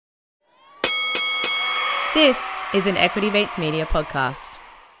This is an Equity Mates Media podcast.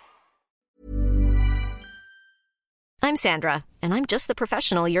 I'm Sandra, and I'm just the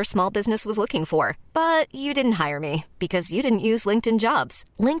professional your small business was looking for. But you didn't hire me because you didn't use LinkedIn Jobs.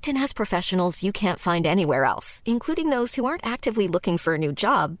 LinkedIn has professionals you can't find anywhere else, including those who aren't actively looking for a new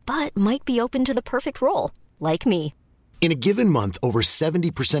job, but might be open to the perfect role, like me. In a given month, over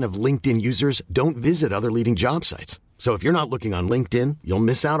 70% of LinkedIn users don't visit other leading job sites. So if you're not looking on LinkedIn, you'll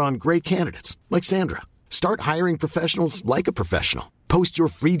miss out on great candidates like Sandra. Start hiring professionals like a professional. Post your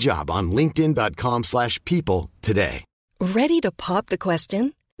free job on linkedin.com/people today. Ready to pop the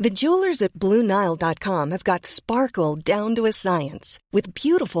question? The jewelers at BlueNile.com have got sparkle down to a science with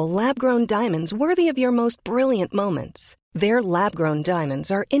beautiful lab-grown diamonds worthy of your most brilliant moments. Their lab-grown diamonds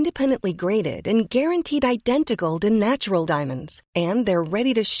are independently graded and guaranteed identical to natural diamonds, and they're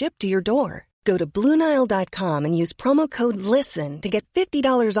ready to ship to your door. Go to BlueNile.com and use promo code LISTEN to get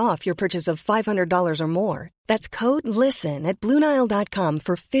 $50 off your purchase of $500 or more. That's code LISTEN at BlueNile.com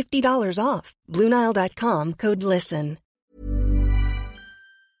for $50 off. BlueNile.com, code LISTEN.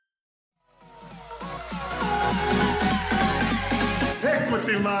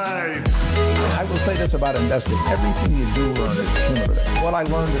 Equity Mates. I will say this about investing. Everything you do learn is cumulative. What I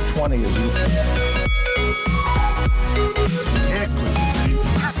learned at 20 is useful.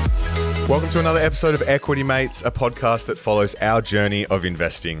 Welcome to another episode of Equity Mates, a podcast that follows our journey of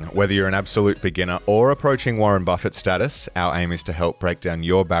investing. Whether you're an absolute beginner or approaching Warren Buffett status, our aim is to help break down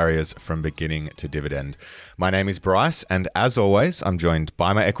your barriers from beginning to dividend. My name is Bryce, and as always, I'm joined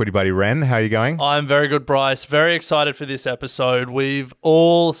by my equity buddy, Ren. How are you going? I'm very good, Bryce. Very excited for this episode. We've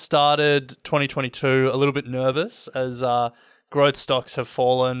all started 2022 a little bit nervous as growth stocks have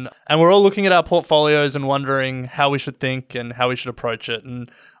fallen, and we're all looking at our portfolios and wondering how we should think and how we should approach it. And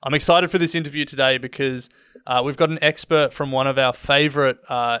I'm excited for this interview today because we've got an expert from one of our favorite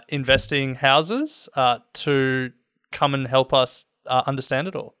investing houses to come and help us understand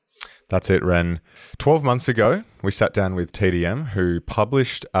it all. That's it, Ren. 12 months ago, we sat down with TDM, who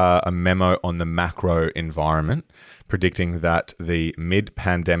published a memo on the macro environment, predicting that the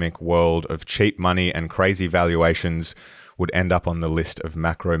mid-pandemic world of cheap money and crazy valuations would end up on the list of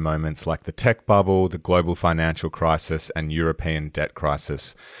macro moments like the tech bubble, the global financial crisis, and European debt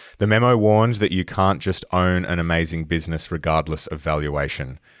crisis. The memo warned that you can't just own an amazing business regardless of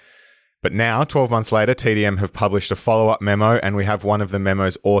valuation. But now, 12 months later, TDM have published a follow-up memo, and we have one of the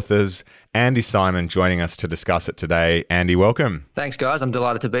memo's authors, Andy Simon, joining us to discuss it today. Andy, welcome. Thanks, guys. I'm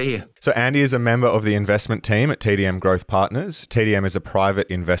delighted to be here. So Andy is a member of the investment team at TDM Growth Partners. TDM is a private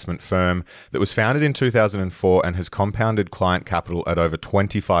investment firm that was founded in 2004 and has compounded client capital at over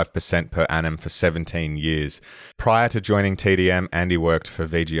 25% per annum for 17 years. Prior to joining TDM, Andy worked for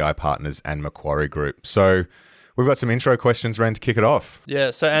VGI Partners and Macquarie Group. So we've got some intro questions, Ren, to kick it off.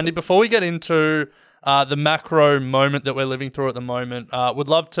 Yeah, so Andy, before we get into the macro moment that we're living through at the moment, would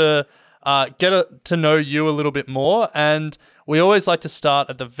love to get to know you a little bit more. And we always like to start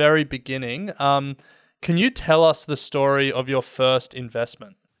at the very beginning. Can you tell us the story of your first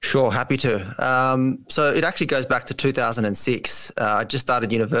investment? Sure, happy to. So it actually goes back to 2006. I just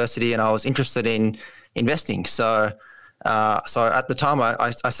started university and I was interested in investing. So at the time,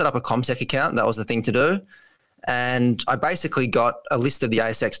 I set up a CommSec account. That was the thing to do. And I basically got a list of the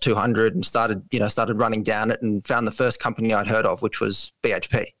ASX 200 and started running down it and found the first company I'd heard of, which was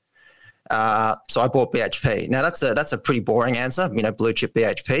BHP. So I bought BHP. Now that's a pretty boring answer, blue chip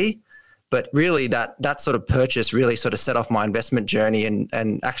BHP, but really that sort of purchase really sort of set off my investment journey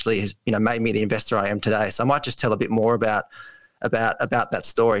and actually has, made me the investor I am today. So I might just tell a bit more about that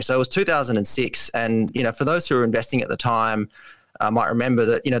story. So it was 2006, and for those who were investing at the time, I might remember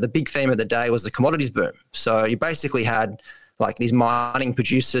that, the big theme of the day was the commodities boom. So you basically had like these mining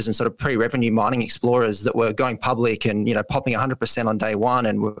producers and sort of pre-revenue mining explorers that were going public and, popping 100% on day one.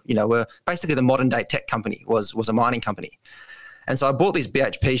 And, were basically the modern day tech company was a mining company. And so I bought these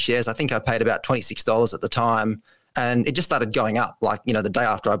BHP shares. I think I paid about $26 at the time, and it just started going up the day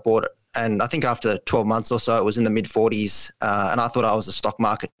after I bought it. And I think after 12 months or so, it was in the mid 40s. And I thought I was a stock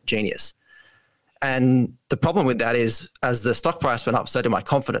market genius. And the problem with that is, as the stock price went up, so did my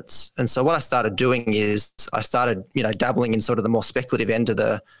confidence. And so what I started doing is I started, dabbling in sort of the more speculative end of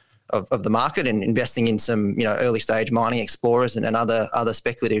the market and investing in some, early stage mining explorers and other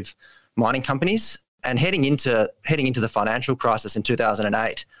speculative mining companies. And heading into the financial crisis in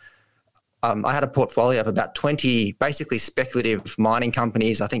 2008, I had a portfolio of about 20 basically speculative mining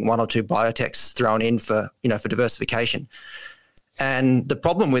companies. I think one or two biotechs thrown in for diversification. And the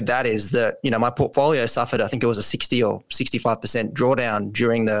problem with that is that, my portfolio suffered, I think it was a 60 or 65% drawdown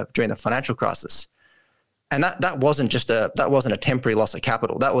during the financial crisis. And that wasn't a temporary loss of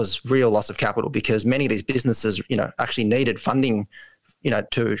capital. That was real loss of capital, because many of these businesses, actually needed funding,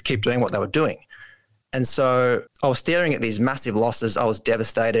 to keep doing what they were doing. And so I was staring at these massive losses. I was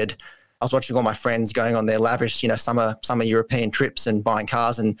devastated. I was watching all my friends going on their lavish, summer European trips and buying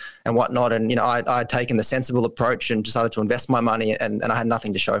cars and whatnot. And, I had taken the sensible approach and decided to invest my money, and I had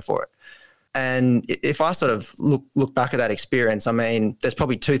nothing to show for it. And if I sort of look back at that experience, I mean, there's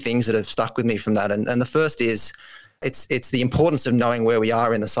probably two things that have stuck with me from that. And the first is it's the importance of knowing where we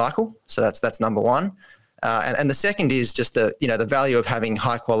are in the cycle. So that's number one. And the second is just the value of having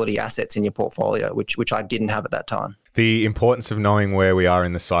high quality assets in your portfolio, which I didn't have at that time. The importance of knowing where we are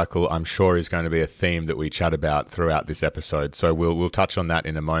in the cycle, I'm sure, is going to be a theme that we chat about throughout this episode. So we'll touch on that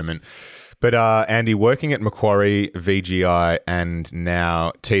in a moment. But Andy, working at Macquarie, VGI, and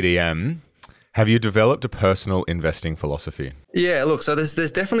now TDM, have you developed a personal investing philosophy? Yeah, look, so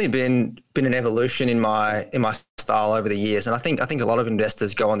there's definitely been an evolution in my style over the years, and I think a lot of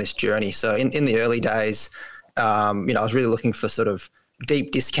investors go on this journey. So in the early days, I was really looking for sort of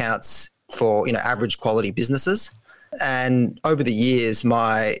deep discounts for average quality businesses, and over the years,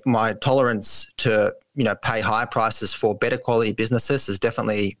 my tolerance to pay high prices for better quality businesses has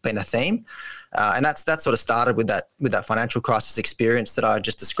definitely been a theme. And that sort of started with that financial crisis experience that I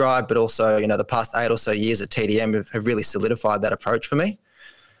just described, but also, the past 8 or so years at TDM have really solidified that approach for me.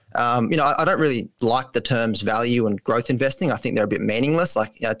 I don't really like the terms value and growth investing. I think they're a bit meaningless.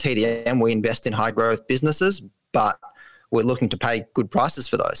 Like TDM, we invest in high growth businesses, but we're looking to pay good prices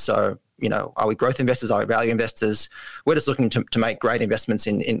for those. So, are we growth investors? Are we value investors? We're just looking to make great investments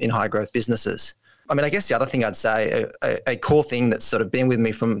in high growth businesses. I mean, I guess the other thing I'd say, a core thing that's sort of been with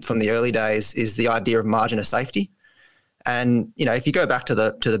me from the early days is the idea of margin of safety. And, if you go back to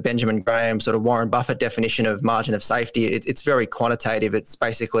the Benjamin Graham sort of Warren Buffett definition of margin of safety, it's very quantitative. It's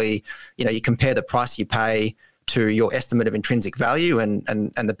basically, you compare the price you pay to your estimate of intrinsic value, and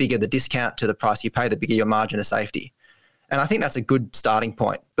the bigger the discount to the price you pay, the bigger your margin of safety. And I think that's a good starting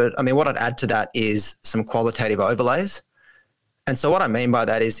point. But I mean, what I'd add to that is some qualitative overlays. And so what I mean by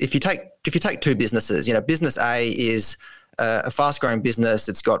that is if you take two businesses, business A is a fast-growing business.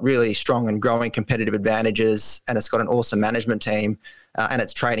 It's got really strong and growing competitive advantages, and it's got an awesome management team, and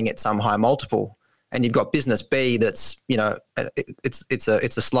it's trading at some high multiple. And you've got business B that's, it's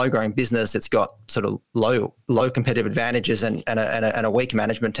a slow-growing business. It's got sort of low competitive advantages and a weak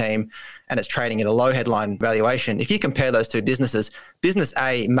management team, and it's trading at a low headline valuation. If you compare those two businesses, business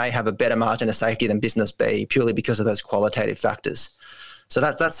A may have a better margin of safety than business B purely because of those qualitative factors. So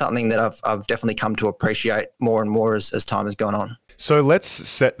that's something that I've definitely come to appreciate more and more as time has gone on. So let's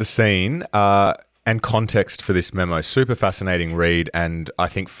set the scene and context for this memo. Super fascinating read. And I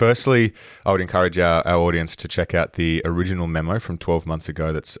think firstly, I would encourage our audience to check out the original memo from 12 months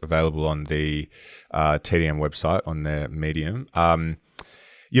ago that's available on the TDM website on their Medium.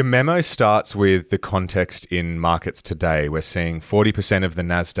 Your memo starts with the context in markets today. We're seeing 40% of the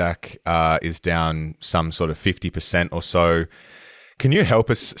NASDAQ is down some sort of 50% or so. Can you help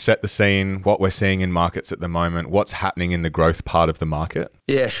us set the scene, what we're seeing in markets at the moment, what's happening in the growth part of the market?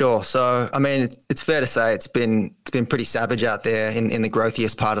 Yeah, sure. So, I mean, it's fair to say it's been pretty savage out there in the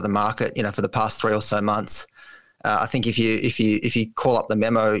growthiest part of the market, for the past 3 or so months. I think if you call up the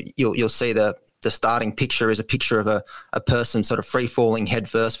memo, you'll see the starting picture is a picture of a person sort of free falling head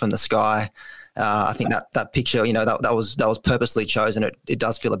first from the sky. I think that picture, that was purposely chosen. It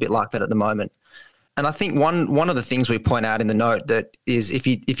does feel a bit like that at the moment. And I think one of the things we point out in the note that is if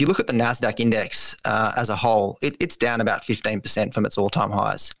you look at the NASDAQ index as a whole, it's down about 15% from its all-time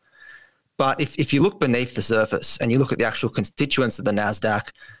highs. But if you look beneath the surface and you look at the actual constituents of the NASDAQ,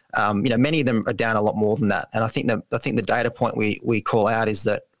 many of them are down a lot more than that. And I think the data point we call out is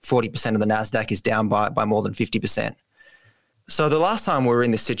that 40% of the NASDAQ is down by more than 50%. So the last time we were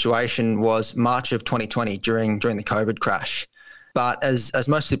in this situation was March of 2020 during the COVID crash. But as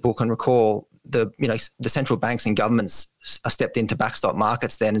most people can recall, the central banks and governments stepped in to backstop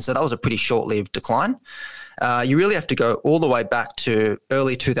markets then, and so that was a pretty short-lived decline. You really have to go all the way back to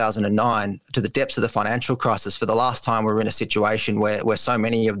early 2009 to the depths of the financial crisis for the last time we were in a situation where so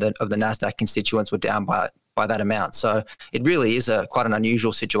many of the NASDAQ constituents were down by that amount. So it really is quite an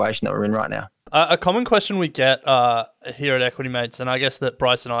unusual situation that we're in right now. A common question we get here at Equity Mates, and I guess that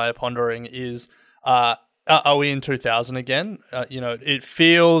Bryce and I are pondering, is are we in 2000 again? It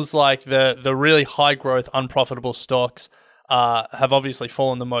feels like the really high growth, unprofitable stocks have obviously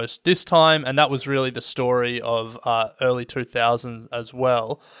fallen the most this time, and that was really the story of early 2000s as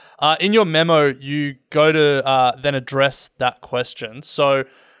well. In your memo, you go to then address that question. So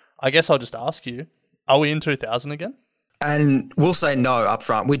I guess I'll just ask you, are we in 2000 again? And we'll say no up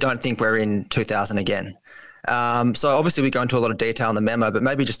front. We don't think we're in 2000 again. So obviously we go into a lot of detail in the memo, but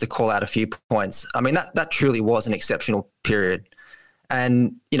maybe just to call out a few points. I mean, that truly was an exceptional period.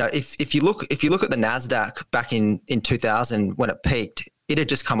 And, if you look at the NASDAQ back in 2000 when it peaked, it had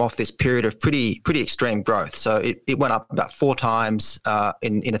just come off this period of pretty extreme growth. So it went up about 4 times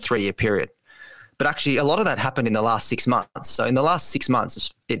in a 3-year period. But actually, a lot of that happened in the last 6 months. So in the last 6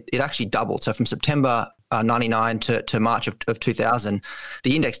 months, it actually doubled. So from September 99 to March of 2000,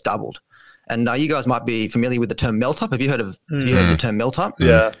 the index doubled. And you guys might be familiar with the term melt up. Have you heard of the term melt up?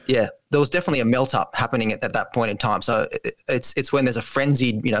 Yeah. Yeah. There was definitely a melt up happening at that point in time. So it's when there's a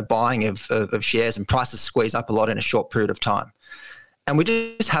frenzied, buying of shares and prices squeeze up a lot in a short period of time. And we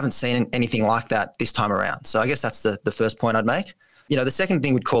just haven't seen anything like that this time around. So I guess that's the first point I'd make. The second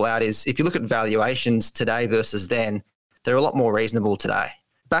thing we'd call out is if you look at valuations today versus then, they're a lot more reasonable today.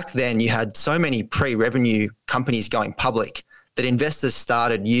 Back then, you had so many pre-revenue companies going public that investors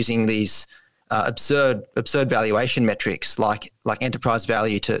started using these absurd valuation metrics like enterprise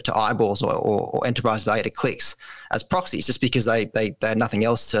value to eyeballs or enterprise value to clicks as proxies, just because they had nothing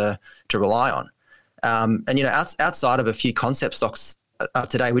else to rely on. Outside of a few concept stocks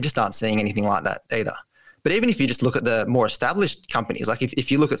today, we just aren't seeing anything like that either. But even if you just look at the more established companies, like if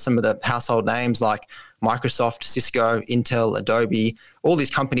you look at some of the household names like Microsoft, Cisco, Intel, Adobe, all these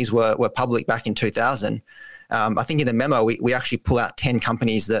companies were public back in 2000. I think in the memo, we actually pull out 10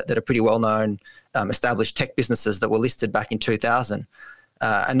 companies that are pretty well-known, established tech businesses that were listed back in 2000.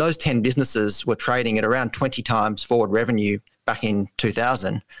 And those 10 businesses were trading at around 20 times forward revenue back in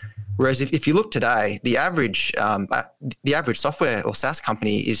 2000. Whereas if you look today, the average software or SaaS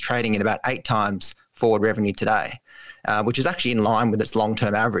company is trading at about 8 times forward revenue today, which is actually in line with its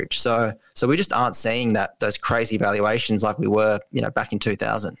long-term average. So we just aren't seeing those crazy valuations like we were, back in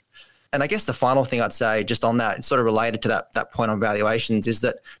 2000. And I guess the final thing I'd say just on that, it's sort of related to that point on valuations, is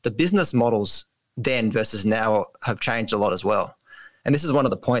that the business models then versus now have changed a lot as well. And this is one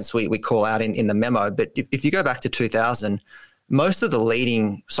of the points we call out in the memo. But if you go back to 2000, most of the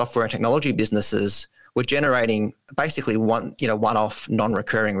leading software and technology businesses were generating basically one-off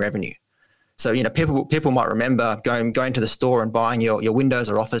non-recurring revenue. So, people might remember going to the store and buying your Windows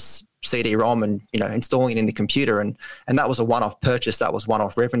or Office CD-ROM and, installing it in the computer. And that was a one-off purchase. That was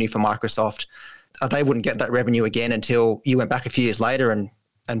one-off revenue for Microsoft. They wouldn't get that revenue again until you went back a few years later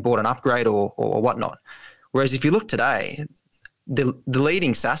and bought an upgrade or whatnot. Whereas if you look today, the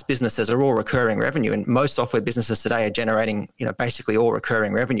leading SaaS businesses are all recurring revenue, and most software businesses today are generating, basically all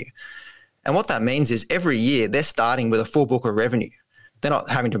recurring revenue. And what that means is every year they're starting with a full book of revenue. They're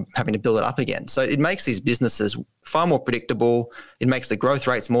not having to build it up again. So it makes these businesses far more predictable. It makes the growth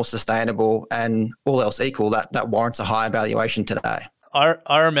rates more sustainable, and all else equal, that warrants a higher valuation today.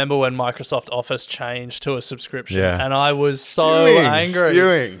 I remember when Microsoft Office changed to a subscription, and I was so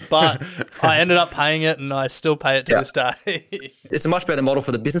angry. But I ended up paying it, and I still pay it to this day. It's a much better model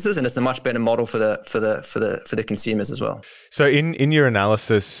for the businesses, and it's a much better model for the consumers as well. So in your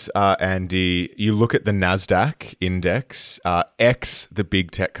analysis, Andy, you look at the NASDAQ index, X the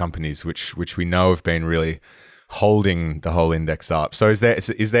big tech companies, which we know have been really holding the whole index up. So is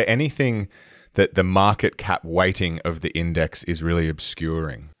there anything that the market cap weighting of the index is really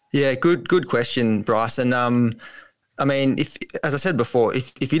obscuring? Yeah, good question, Bryce. And I mean, as I said before,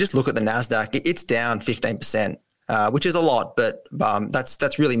 if you just look at the NASDAQ, it's down 15%, which is a lot, but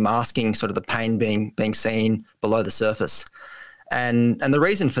that's really masking sort of the pain being seen below the surface. And the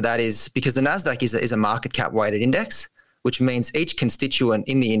reason for that is because the NASDAQ is a market cap weighted index, which means each constituent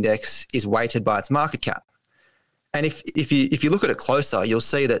in the index is weighted by its market cap. And if you look at it closer, you'll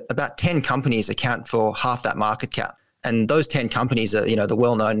see that about 10 companies account for half that market cap. And those 10 companies are, the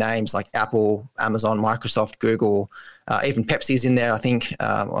well-known names like Apple, Amazon, Microsoft, Google, even Pepsi's in there, I think,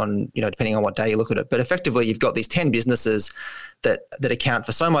 depending on what day you look at it. But effectively, you've got these 10 businesses that account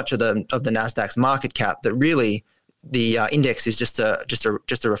for so much of the NASDAQ's market cap that really the index is just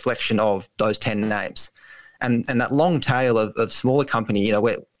a reflection of those 10 names. And that long tail of smaller company,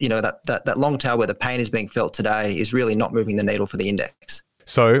 where that long tail where the pain is being felt today is really not moving the needle for the index.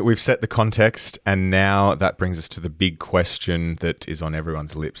 So we've set the context, and now that brings us to the big question that is on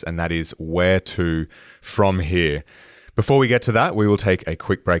everyone's lips, and that is where to from here. Before we get to that, we will take a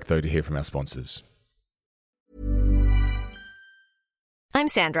quick break though to hear from our sponsors. I'm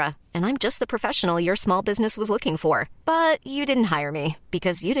Sandra, and I'm just the professional your small business was looking for. But you didn't hire me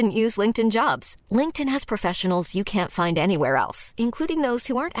because you didn't use LinkedIn Jobs. LinkedIn has professionals you can't find anywhere else, including those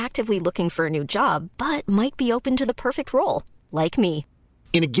who aren't actively looking for a new job, but might be open to the perfect role, like me.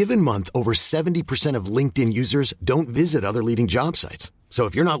 In a given month, over 70% of LinkedIn users don't visit other leading job sites. So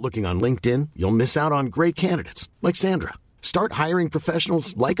if you're not looking on LinkedIn, you'll miss out on great candidates like Sandra. Start hiring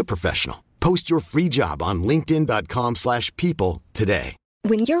professionals like a professional. Post your free job on linkedin.com/people today.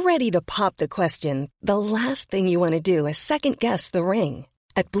 When you're ready to pop the question, the last thing you want to do is second-guess the ring.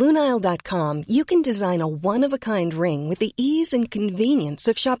 At BlueNile.com, you can design a one-of-a-kind ring with the ease and convenience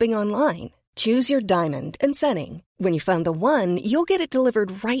of shopping online. Choose your diamond and setting. When you find the one, you'll get it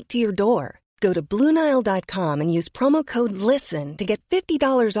delivered right to your door. Go to BlueNile.com and use promo code LISTEN to get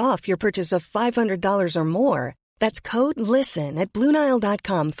 $50 off your purchase of $500 or more. That's code LISTEN at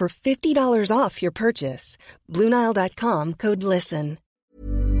BlueNile.com for $50 off your purchase. BlueNile.com, code LISTEN.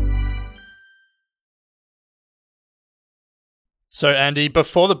 So, Andy,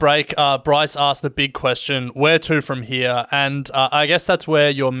 before the break, Bryce asked the big question, where to from here? And I guess that's where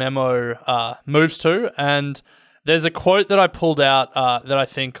your memo moves to. And there's a quote that I pulled out that I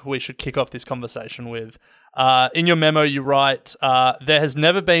think we should kick off this conversation with. In your memo, you write, there has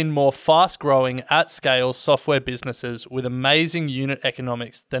never been more fast-growing, at-scale software businesses with amazing unit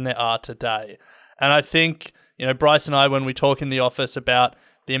economics than there are today. And I think, Bryce and I, when we talk in the office about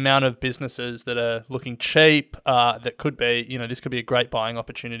the amount of businesses that are looking cheap, that could be, this could be a great buying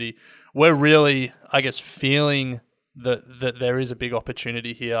opportunity. We're really, I guess, feeling that there is a big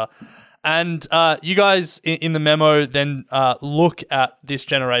opportunity here. And you guys in the memo then look at this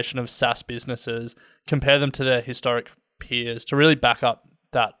generation of SaaS businesses, compare them to their historic peers to really back up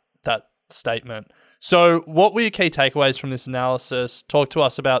that statement. So what were your key takeaways from this analysis? Talk to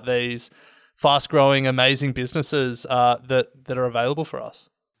us about these fast-growing, amazing businesses that are available for us.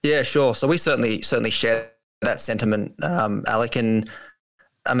 Yeah, sure. So we certainly share that sentiment, Alec. And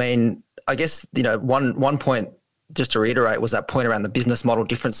I mean, I guess, one point just to reiterate was that point around the business model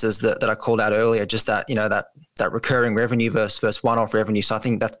differences that I called out earlier, just that, that recurring revenue versus one-off revenue. So I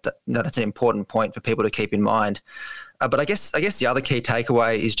think that's an important point for people to keep in mind. But I guess the other key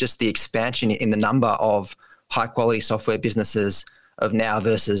takeaway is just the expansion in the number of high-quality software businesses of now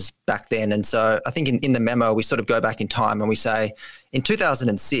versus back then. And so I think in the memo, we sort of go back in time and we say in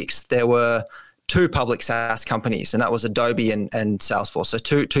 2006, there were two public SaaS companies, and that was Adobe and Salesforce. So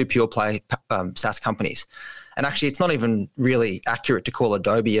two pure play SaaS companies. And actually, it's not even really accurate to call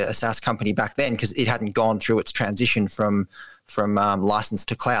Adobe a SaaS company back then because it hadn't gone through its transition from license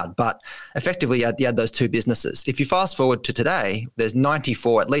to cloud. But effectively, you had those two businesses. If you fast forward to today, there's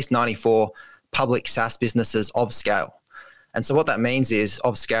at least 94 public SaaS businesses of scale. And so what that means is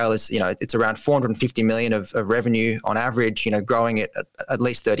of scale is, it's around 450 million of revenue on average, growing at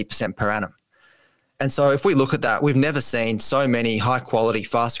least 30% per annum. And so if we look at that, we've never seen so many high quality,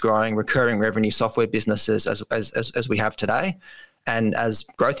 fast growing, recurring revenue software businesses as we have today. And as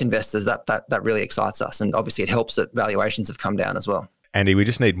growth investors, that really excites us. And obviously it helps that valuations have come down as well. Andy, we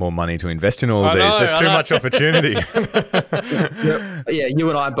just need more money to invest in all of these. There's too much opportunity. Yeah, you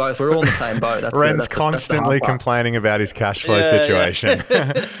and I both, we're all in the same boat. Ren's constantly complaining about his cash flow situation.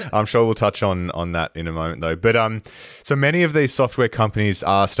 Yeah. I'm sure we'll touch on that in a moment though. But so many of these software companies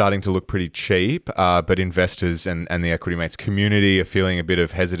are starting to look pretty cheap, but investors and the Equity Mates community are feeling a bit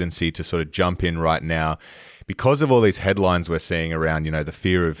of hesitancy to sort of jump in right now because of all these headlines we're seeing around, the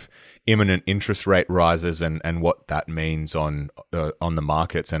fear of imminent interest rate rises and what that means on the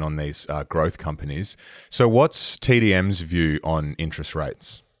markets and on these growth companies. So what's TDM's view on interest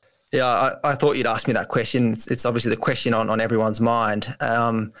rates? Yeah, I thought you'd ask me that question. It's obviously the question on everyone's mind.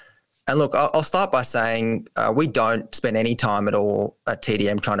 And look, I'll start by saying we don't spend any time at all at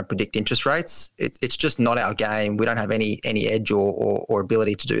TDM trying to predict interest rates. It's just not our game. We don't have any edge or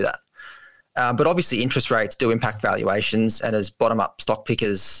ability to do that. But obviously, interest rates do impact valuations, and as bottom-up stock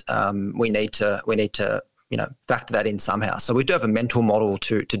pickers, we need to factor that in somehow. So we do have a mental model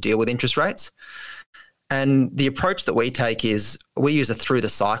to deal with interest rates, and the approach that we take is we use a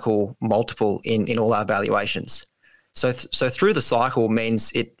through-the-cycle multiple in all our valuations. So through the cycle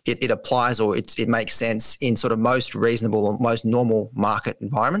means it applies or it makes sense in sort of most reasonable or most normal market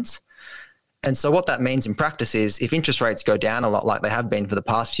environments. And so what that means in practice is if interest rates go down a lot like they have been for the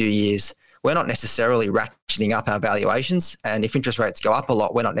past few years, we're not necessarily ratcheting up our valuations. And if interest rates go up a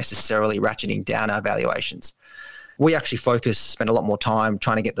lot, we're not necessarily ratcheting down our valuations. We actually spend a lot more time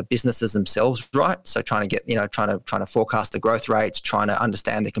trying to get the businesses themselves right. So trying to forecast the growth rates, trying to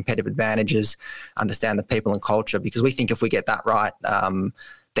understand the competitive advantages, understand the people and culture, because we think if we get that right,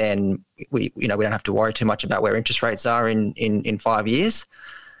 then we don't have to worry too much about where interest rates are in 5 years.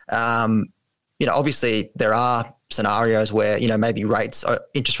 Obviously there are scenarios where, maybe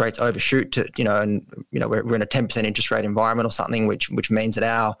interest rates overshoot to, we're in a 10% interest rate environment or something, which means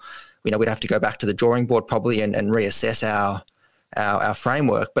that we'd have to go back to the drawing board probably and reassess our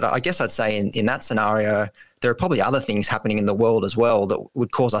framework. But I guess I'd say in that scenario, there are probably other things happening in the world as well that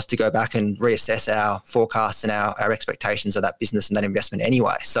would cause us to go back and reassess our forecasts and our expectations of that business and that investment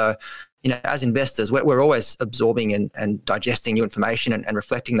anyway. So as investors, we're always absorbing and digesting new information and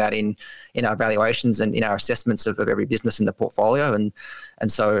reflecting that in our valuations and in our assessments of every business in the portfolio.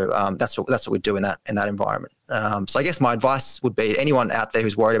 And so that's what we do in that environment. So I guess my advice would be to anyone out there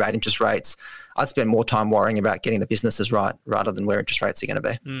who's worried about interest rates, I'd spend more time worrying about getting the businesses right rather than where interest rates are going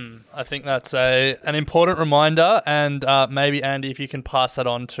to be. I think that's an important reminder, and maybe, Andy, if you can pass that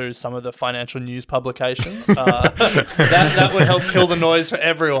on to some of the financial news publications, that would help kill the noise for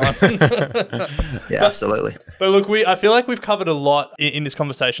everyone. Absolutely. But look, I feel like we've covered a lot in this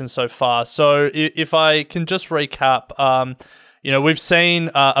conversation so far. So if I can just recap, we've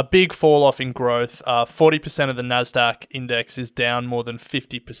seen a big fall off in growth. 40% of the NASDAQ index is down more than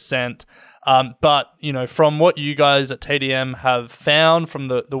 50%. But, from what you guys at TDM have found from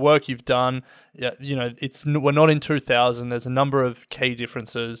the work you've done, we're not in 2000. There's a number of key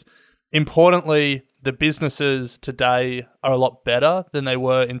differences. Importantly, the businesses today are a lot better than they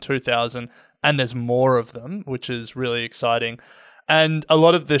were in 2000, and there's more of them, which is really exciting. And a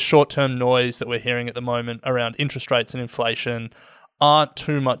lot of the short-term noise that we're hearing at the moment around interest rates and inflation aren't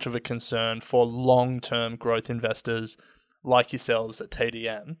too much of a concern for long-term growth investors like yourselves at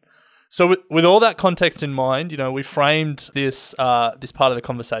TDM. So with all that context in mind, we framed this part of the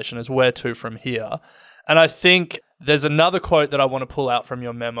conversation as where to from here. And I think there's another quote that I want to pull out from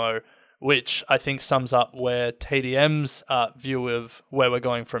your memo, which I think sums up where TDM's view of where we're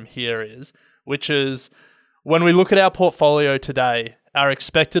going from here is, which is, when we look at our portfolio today, our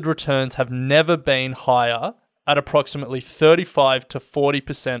expected returns have never been higher at approximately 35 to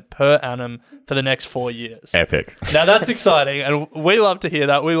 40% per annum for the next 4 years. Epic. Now that's exciting, and we love to hear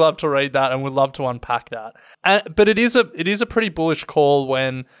that. We love to read that, and we love to unpack that. But it is a pretty bullish call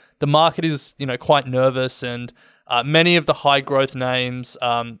when the market is quite nervous, and many of the high growth names,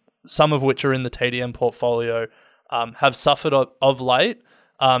 some of which are in the TDM portfolio, have suffered of late.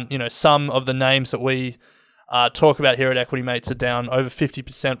 Some of the names that we talk about here at Equity Mates are down over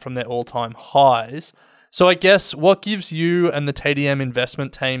 50% from their all-time highs. So I guess what gives you and the TDM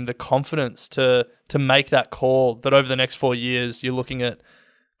investment team the confidence to make that call that over the next 4 years you're looking at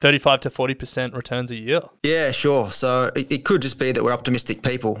 35 to 40% returns a year? Yeah, sure. So it could just be that we're optimistic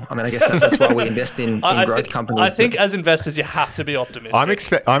people. I mean, I guess that's why we invest in growth companies. I think as investors, you have to be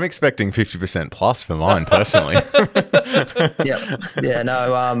optimistic. I'm expecting 50% plus for mine personally.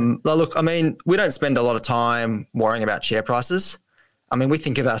 Look, I mean, we don't spend a lot of time worrying about share prices. I mean, we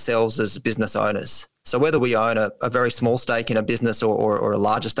think of ourselves as business owners. So whether we own a very small stake in a business or a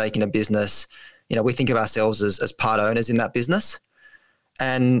larger stake in a business, we think of ourselves as part owners in that business.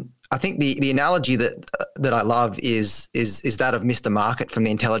 And I think the analogy that I love is that of Mr. Market from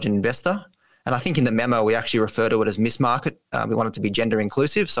The Intelligent Investor. And I think in the memo, we actually refer to it as Miss Market. We want it to be gender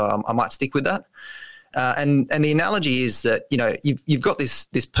inclusive, so I might stick with that. And the analogy is that, you've got this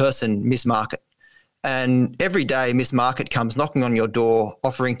person, Miss Market, and every day Miss Market comes knocking on your door,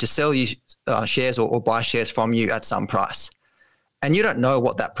 offering to sell you shares or buy shares from you at some price. And you don't know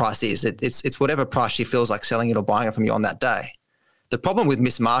what that price is. It's whatever price she feels like selling it or buying it from you on that day. The problem with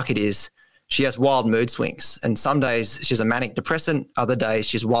Miss Market is she has wild mood swings, and some days she's a manic depressant, other days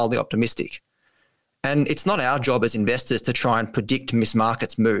she's wildly optimistic. And it's not our job as investors to try and predict Miss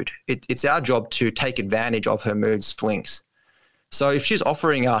Market's mood. It's our job to take advantage of her mood swings. So if she's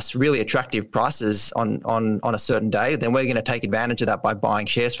offering us really attractive prices on a certain day, then we're going to take advantage of that by buying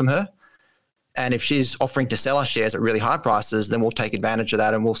shares from her. And if she's offering to sell us shares at really high prices, then we'll take advantage of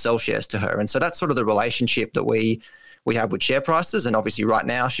that and we'll sell shares to her. And so that's sort of the relationship that we have with share prices. And obviously right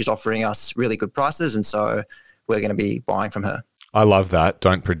now she's offering us really good prices. And so we're going to be buying from her. I love that.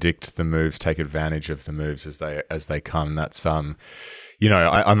 Don't predict the moves, take advantage of the moves as they come. That's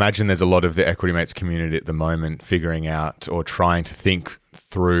I imagine there's a lot of the Equity Mates community at the moment figuring out or trying to think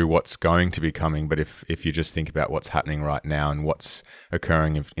through what's going to be coming. But if you just think about what's happening right now and what's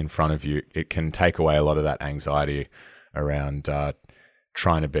occurring in front of you, it can take away a lot of that anxiety around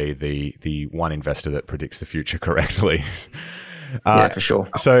trying to be the one investor that predicts the future correctly. Yeah, for sure.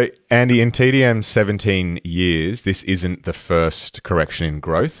 So, Andy, in TDM's 17 years, this isn't the first correction in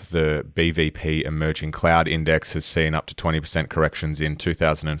growth. The BVP Emerging Cloud Index has seen up to 20% corrections in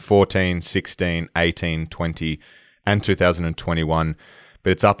 2014, 16, 18, 20, and 2021,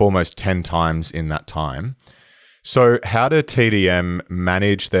 but it's up almost 10 times in that time. So how do TDM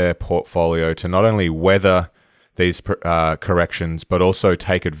manage their portfolio to not only weather these corrections, but also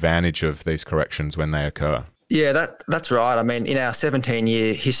take advantage of these corrections when they occur? Yeah, that's right. I mean, in our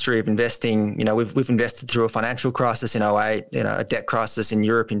 17-year history of investing, we've invested through a financial crisis in 2008, a debt crisis in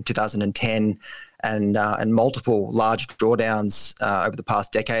Europe in 2010, and multiple large drawdowns over the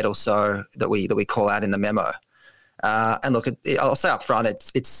past decade or so that we call out in the memo. And look, I'll say up front,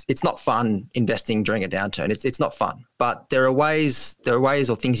 it's not fun investing during a downturn. It's not fun, but there are ways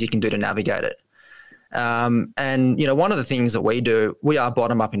or things you can do to navigate it. And one of the things that we do, we are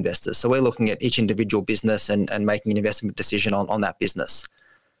bottom up investors. So we're looking at each individual business and making an investment decision on that business.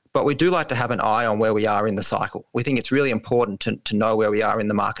 But we do like to have an eye on where we are in the cycle. We think it's really important to know where we are in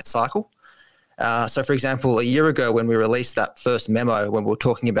the market cycle. So for example, a year ago when we released that first memo, when we were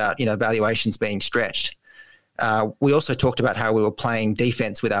talking about, valuations being stretched, we also talked about how we were playing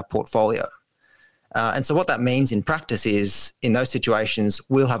defense with our portfolio. And so what that means in practice is in those situations,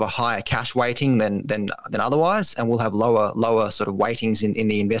 we'll have a higher cash weighting than otherwise, and we'll have lower sort of weightings in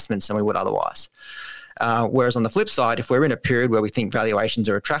the investments than we would otherwise. Whereas on the flip side, if we're in a period where we think valuations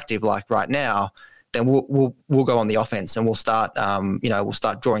are attractive, like right now, then we'll go on the offense and we'll start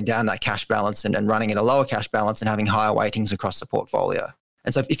drawing down that cash balance and running at a lower cash balance and having higher weightings across the portfolio.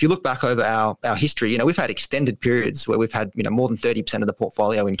 And so if you look back over our history, we've had extended periods where we've had more than 30% of the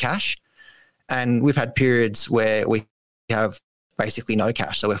portfolio in cash, and we've had periods where we have basically no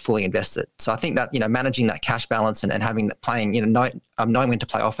cash, so we're fully invested. So I think that managing that cash balance and having that playing knowing when to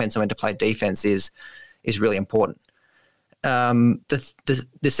play offense and when to play defense is really important. The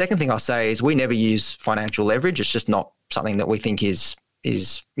second thing I'll say is we never use financial leverage. It's just not something that we think is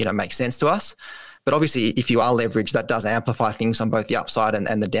makes sense to us. But obviously, if you are leveraged, that does amplify things on both the upside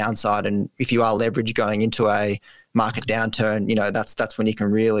and the downside. And if you are leveraged going into a market downturn, that's when you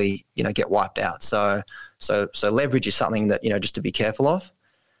can really get wiped out. So leverage is something that just to be careful of.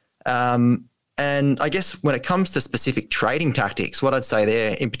 And I guess when it comes to specific trading tactics, what I'd say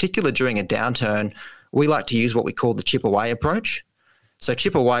there, in particular during a downturn, we like to use what we call the chip away approach. So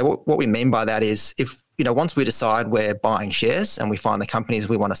chip away, what we mean by that is if once we decide we're buying shares and we find the companies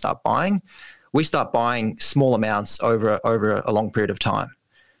we want to start buying, we start buying small amounts over a long period of time.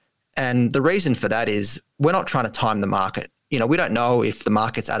 And the reason for that is we're not trying to time the market. We don't know if the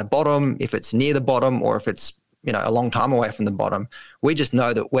market's at a bottom, if it's near the bottom, or if it's a long time away from the bottom. We just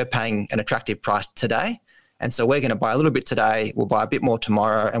know that we're paying an attractive price today. And so we're going to buy a little bit today, we'll buy a bit more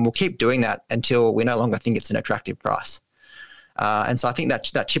tomorrow, and we'll keep doing that until we no longer think it's an attractive price. And so I think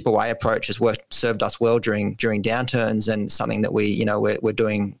that chip away approach has served us well during downturns, and something that we're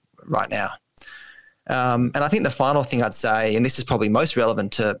doing right now. And I think the final thing I'd say, and this is probably most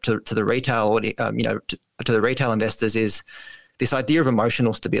relevant to the retail to the retail investors, is this idea of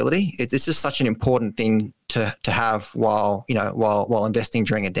emotional stability. It's just such an important thing to have while investing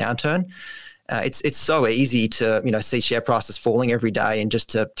during a downturn. It's so easy to see share prices falling every day and just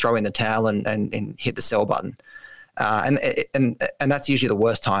to throw in the towel and hit the sell button, and that's usually the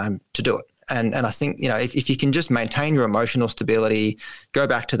worst time to do it. And I think if you can just maintain your emotional stability, go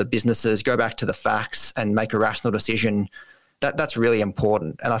back to the businesses, go back to the facts, and make a rational decision, that's really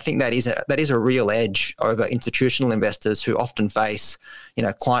important. And I think that is a real edge over institutional investors who often face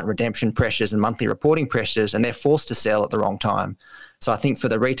client redemption pressures and monthly reporting pressures, and they're forced to sell at the wrong time. So I think for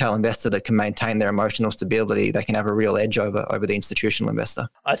the retail investor that can maintain their emotional stability, they can have a real edge over the institutional investor.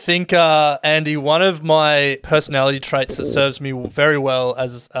 I think, Andy, one of my personality traits that serves me very well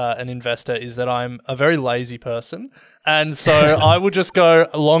as an investor is that I'm a very lazy person. And so I will just go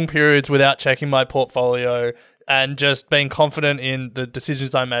long periods without checking my portfolio and just being confident in the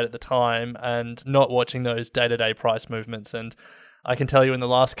decisions I made at the time and not watching those day-to-day price movements. And I can tell you in the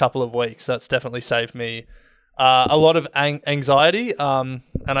last couple of weeks, that's definitely saved me a lot of anxiety, and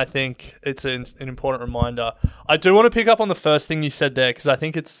I think it's an important reminder. I do want to pick up on the first thing you said there, because I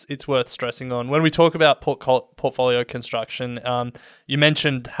think it's worth stressing on. When we talk about portfolio construction, you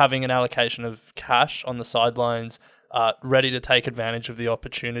mentioned having an allocation of cash on the sidelines, ready to take advantage of the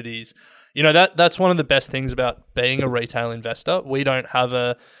opportunities. That's one of the best things about being a retail investor. We don't have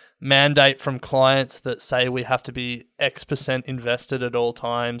a mandate from clients that say we have to be X% invested at all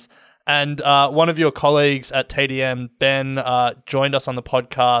times. And one of your colleagues at TDM, Ben, joined us on the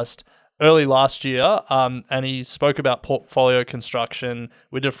podcast early last year, and he spoke about portfolio construction.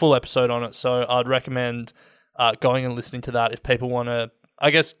 We did a full episode on it, so I'd recommend going and listening to that if people want to,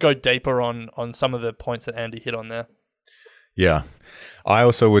 I guess, go deeper on some of the points that Andy hit on there. Yeah. I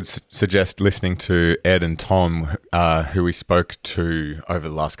also would suggest listening to Ed and Tom, who we spoke to over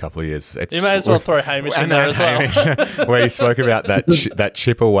the last couple of years. You may as well throw Hamish in there as well. Where he spoke about that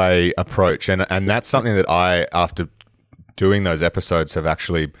chip away approach. And that's something that I, after doing those episodes, have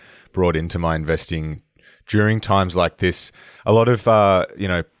actually brought into my investing during times like this. A lot of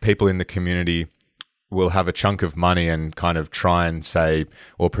people in the community will have a chunk of money and kind of try and say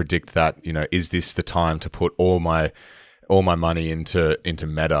or predict that, is this the time to put all my money into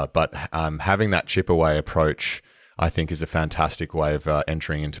Meta, but having that chip away approach, I think, is a fantastic way of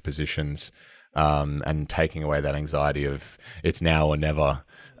entering into positions. and taking away that anxiety of it's now or never.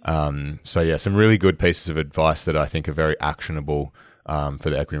 So yeah, some really good pieces of advice that I think are very actionable for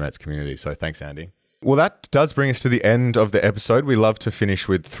the Equity Mates community. So thanks, Andy. Well, that does bring us to the end of the episode. We love to finish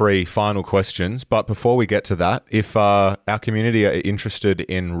with 3 final questions. But before we get to that, if our community are interested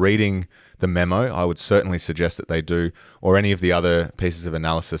in reading the memo, I would certainly suggest that they do, or any of the other pieces of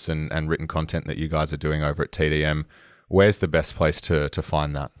analysis and written content that you guys are doing over at TDM. Where's the best place to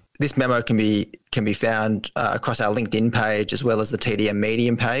find that? This memo can be found across our LinkedIn page as well as the TDM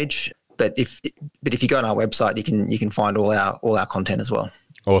Medium page. But if you go on our website, you can find all our content as well.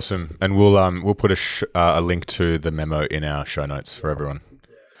 Awesome, and we'll put a link to the memo in our show notes for everyone.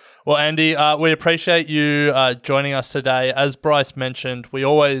 Well, Andy, we appreciate you joining us today. As Bryce mentioned, we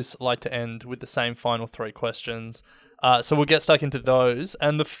always like to end with the same final 3 questions. So we'll get stuck into those.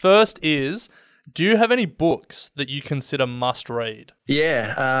 And the first is, do you have any books that you consider must read?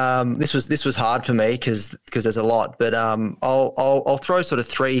 Yeah, this was hard for me because there's a lot, but I'll throw sort of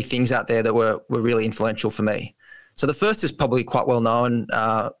 3 things out there that were really influential for me. So the first is probably quite well known,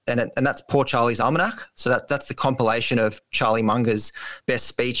 and that's Poor Charlie's Almanac. So that's the compilation of Charlie Munger's best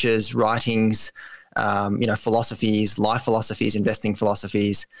speeches, writings, philosophies, life philosophies, investing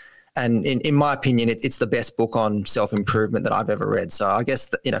philosophies. And in my opinion, it's the best book on self-improvement that I've ever read. So I guess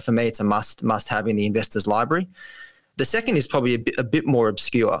that, for me, it's a must have in the investor's library. The second is probably a bit more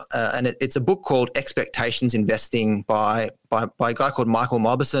obscure, and it's a book called Expectations Investing by a guy called Michael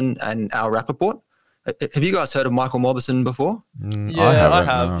Mauboussin and Al Rappaport. Have you guys heard of Michael Mauboussin before? Yeah, I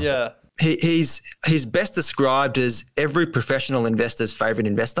have. No. Yeah, he's best described as every professional investor's favorite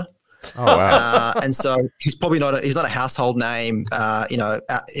investor. Oh wow! And so he's probably not a household name,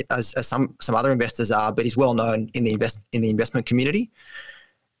 as some other investors are, but he's well known in the investment community.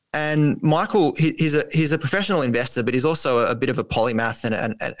 And Michael, he's a professional investor, but he's also a bit of a polymath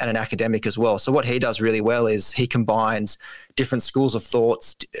and an academic as well. So what he does really well is he combines different schools of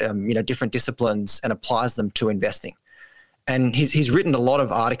thoughts, different disciplines, and applies them to investing. And he's written a lot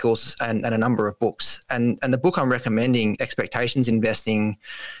of articles and a number of books. And the book I'm recommending, Expectations Investing,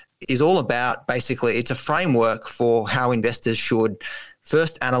 is all about, basically, it's a framework for how investors should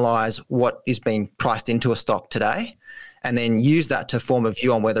first analyze what is being priced into a stock today, and then use that to form a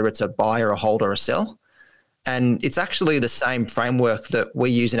view on whether it's a buy or a hold or a sell. And it's actually the same framework that we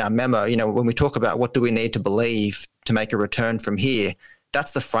use in our memo. When we talk about what do we need to believe to make a return from here,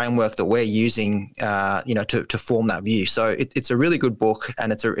 that's the framework that we're using, to form that view. So it's a really good book,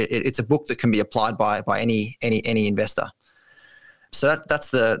 and it's a book that can be applied by any investor. So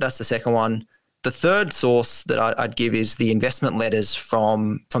that's the second one. The third source that I'd give is the investment letters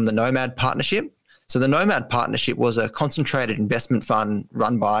from the Nomad Partnership. So the Nomad Partnership was a concentrated investment fund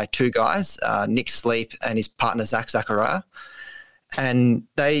run by 2 guys, Nick Sleep and his partner Zach Zachariah, and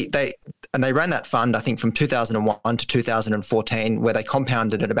they ran that fund, I think, from 2001 to 2014, where they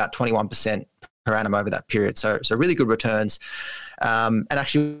compounded at about 21% per annum over that period. So really good returns, and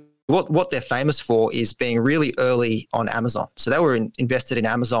actually, what they're famous for is being really early on Amazon. So they were invested in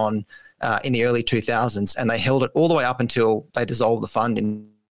Amazon in the early 2000s, and they held it all the way up until they dissolved the fund in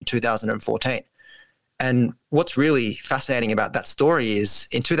 2014. And what's really fascinating about that story is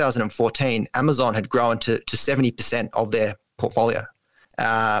in 2014, Amazon had grown to 70% of their portfolio.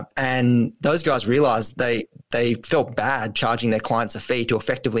 And those guys realized they felt bad charging their clients a fee to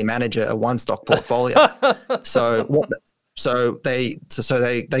effectively manage a one-stock portfolio. So they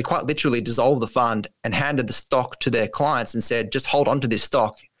quite literally dissolved the fund and handed the stock to their clients and said, just hold on to this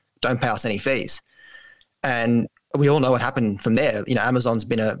stock, don't pay us any fees. And we all know what happened from there. Amazon's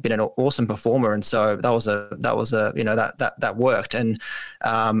been an awesome performer, and so that worked. And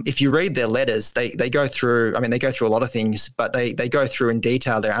if you read their letters, they go through. They go through a lot of things, but they go through in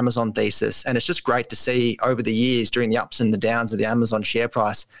detail their Amazon thesis, and it's just great to see over the years, during the ups and the downs of the Amazon share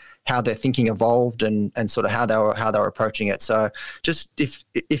price, how their thinking evolved and sort of how they were approaching it. So just if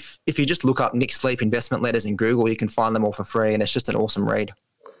you just look up Nick Sleep investment letters in Google, you can find them all for free, and it's just an awesome read.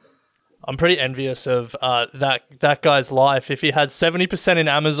 I'm pretty envious of that guy's life. If he had 70% in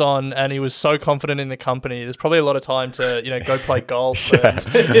Amazon and he was so confident in the company, there's probably a lot of time to go play golf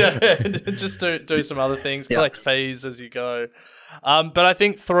and just do some other things, collect fees as you go. But I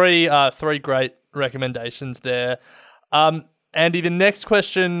think three great recommendations there. Andy, the next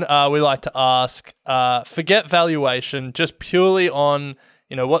question we like to ask, forget valuation, just purely on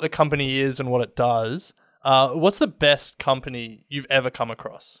what the company is and what it does. What's the best company you've ever come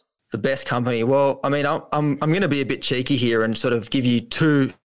across? The best company. Well, I'm going to be a bit cheeky here and sort of give you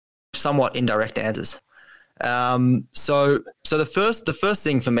 2 somewhat indirect answers. So the first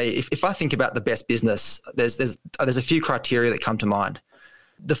thing for me, if I think about the best business, there's a few criteria that come to mind.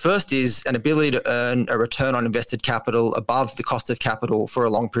 The first is an ability to earn a return on invested capital above the cost of capital for a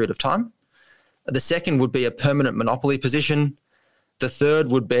long period of time. The second would be a permanent monopoly position. The third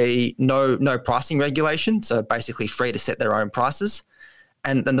would be no pricing regulation, so basically free to set their own prices.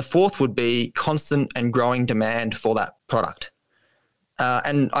 And then the fourth would be constant and growing demand for that product.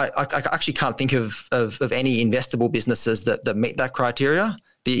 And I actually can't think of any investable businesses that meet that criteria.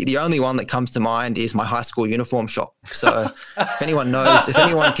 The only one that comes to mind is my high school uniform shop. So if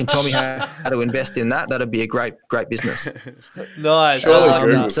anyone can tell me how to invest in that, that'd be a great business. Nice.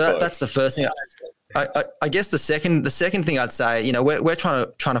 So that's the first thing. I guess the second thing I'd say, you know, we're trying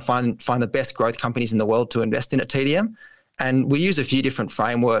to find the best growth companies in the world to invest in at TDM, and we use a few different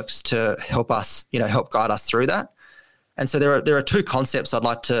frameworks to help guide us through that. And so there are two concepts I'd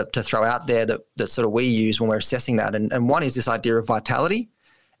like to throw out there that sort of we use when we're assessing that, and one is this idea of vitality,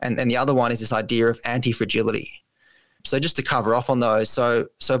 and the other one is this idea of anti-fragility. So just to cover off on those, so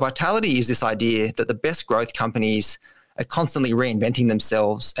vitality is this idea that the best growth companies are constantly reinventing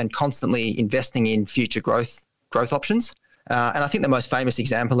themselves and constantly investing in future growth options. And I think the most famous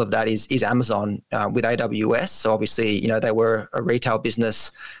example of that is Amazon with AWS. So obviously, you know, they were a retail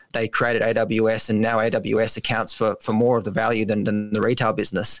business. They created AWS, and now AWS accounts for more of the value than the retail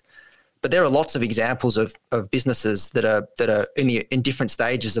business. But there are lots of examples of businesses that are in different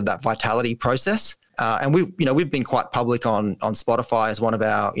stages of that vitality process. And we've been quite public on Spotify as one of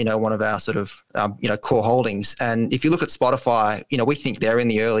our sort of core holdings. And if you look at Spotify, you know, we think they're in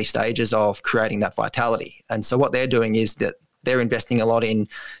the early stages of creating that vitality. And so what they're doing is that they're investing a lot in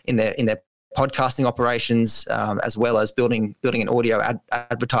their podcasting operations, as well as building an audio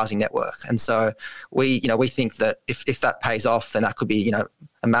advertising network. And so we think that if that pays off, then that could be, you know,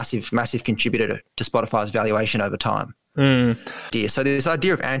 a massive contributor to Spotify's valuation over time. So this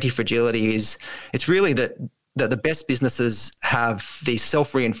idea of anti-fragility it's really that the best businesses have these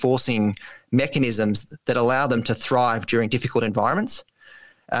self-reinforcing mechanisms that allow them to thrive during difficult environments.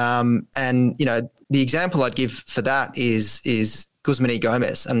 And, you know, the example I'd give for that is Guzman y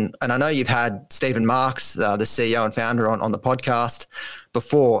Gomez. And I know you've had Stephen Marks, the CEO and founder on the podcast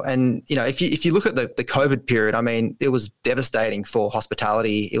before. And, you know, if you look at the COVID period, I mean, it was devastating for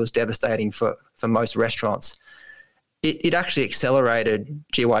hospitality. It was devastating for most restaurants. It actually accelerated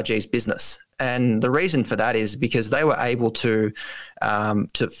GYG's business. And the reason for that is because they were able to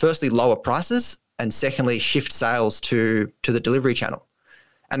firstly lower prices and secondly shift sales to the delivery channel.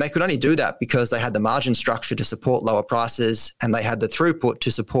 And they could only do that because they had the margin structure to support lower prices and they had the throughput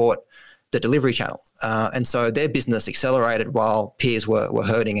to support the delivery channel. And so their business accelerated while peers were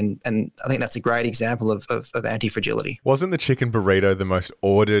hurting. And I think that's a great example of anti-fragility. Wasn't the chicken burrito the most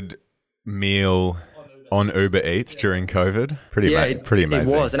ordered meal on Uber Eats during COVID? Pretty amazing. It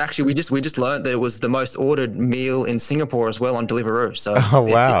was. And actually, we just learned that it was the most ordered meal in Singapore as well on Deliveroo. So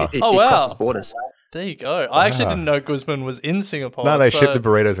wow. It crosses borders. There you go. I actually didn't know Guzman was in Singapore. No, they ship the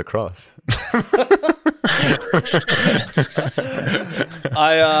burritos across.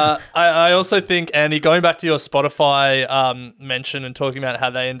 I also think, Andy, going back to your Spotify mention and talking about how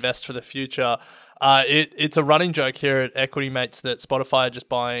they invest for the future, it's a running joke here at Equity Mates that Spotify are just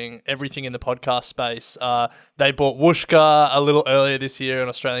buying everything in the podcast space. They bought Whooshka a little earlier this year, an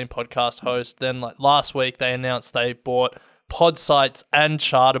Australian podcast host. Then last week they announced they bought Podsights and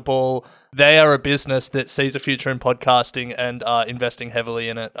Chartable. They are a business that sees a future in podcasting and are investing heavily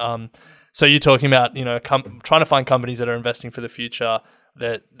in it. So you're talking about, you know, trying to find companies that are investing for the future.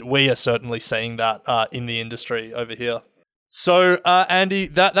 That we are certainly seeing that in the industry over here. So, Andy,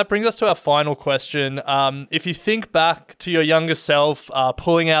 that brings us to our final question. If you think back to your younger self,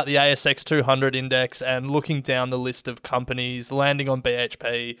 pulling out the ASX 200 index and looking down the list of companies, landing on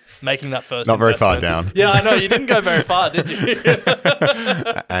BHP, making that first Not very far investment. down. Yeah, I know. You didn't go very far, did you?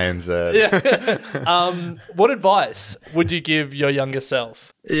 ANZ. Yeah. What advice would you give your younger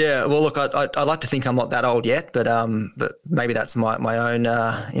self? Yeah, well, look, I'd like to think I'm not that old yet, but maybe that's my own,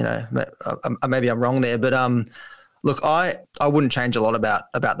 maybe I'm wrong there. But look, I wouldn't change a lot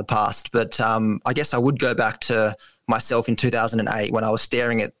about the past, but I guess I would go back to myself in 2008 when I was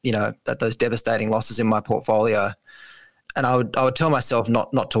staring at those devastating losses in my portfolio, and I would tell myself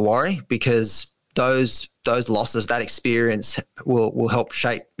not to worry, because those losses, that experience will help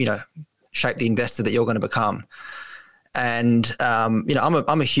shape the investor that you're going to become. And I'm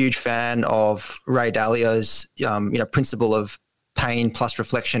a huge fan of Ray Dalio's principle of pain plus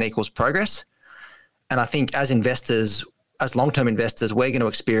reflection equals progress. And I think as investors, as long-term investors, we're going to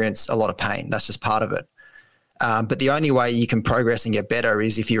experience a lot of pain. That's just part of it. But the only way you can progress and get better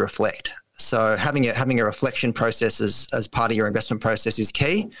is if you reflect. So having a reflection process as part of your investment process is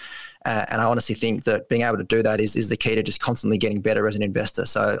key. And I honestly think that being able to do that is the key to just constantly getting better as an investor.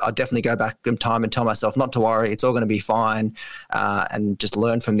 So I definitely go back in time and tell myself not to worry. It's all going to be fine, and just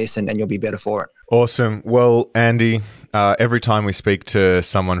learn from this, and you'll be better for it. Awesome. Well, Andy, every time we speak to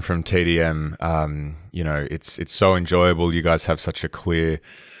someone from TDM, it's so enjoyable. You guys have such a clear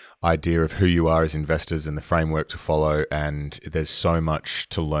idea of who you are as investors and the framework to follow, and there's so much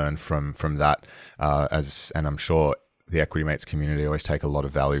to learn from that. And I'm sure the Equity Mates community always take a lot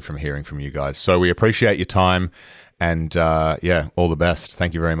of value from hearing from you guys. So we appreciate your time, and all the best.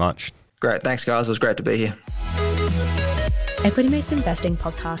 Thank you very much. Great. Thanks, guys. It was great to be here. Equity Mates Investing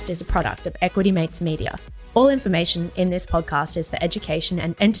Podcast is a product of Equity Mates Media. All information in this podcast is for education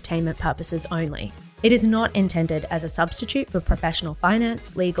and entertainment purposes only. It is not intended as a substitute for professional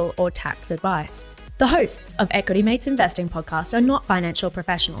finance, legal, or tax advice. The hosts of Equity Mates Investing Podcast are not financial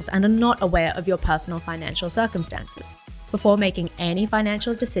professionals and are not aware of your personal financial circumstances. Before making any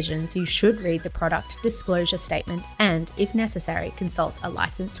financial decisions, you should read the product disclosure statement and, if necessary, consult a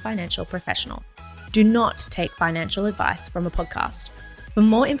licensed financial professional. Do not take financial advice from a podcast. For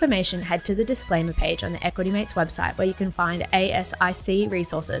more information, head to the disclaimer page on the Equity Mates website, where you can find ASIC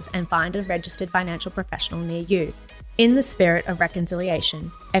resources and find a registered financial professional near you. In the spirit of reconciliation,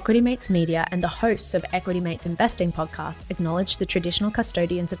 Equity Mates Media and the hosts of Equity Mates Investing Podcast acknowledge the traditional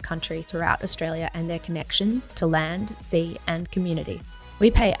custodians of country throughout Australia and their connections to land, sea, and community. We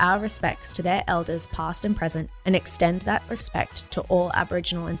pay our respects to their elders past and present, and extend that respect to all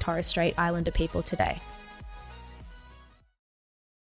Aboriginal and Torres Strait Islander people today.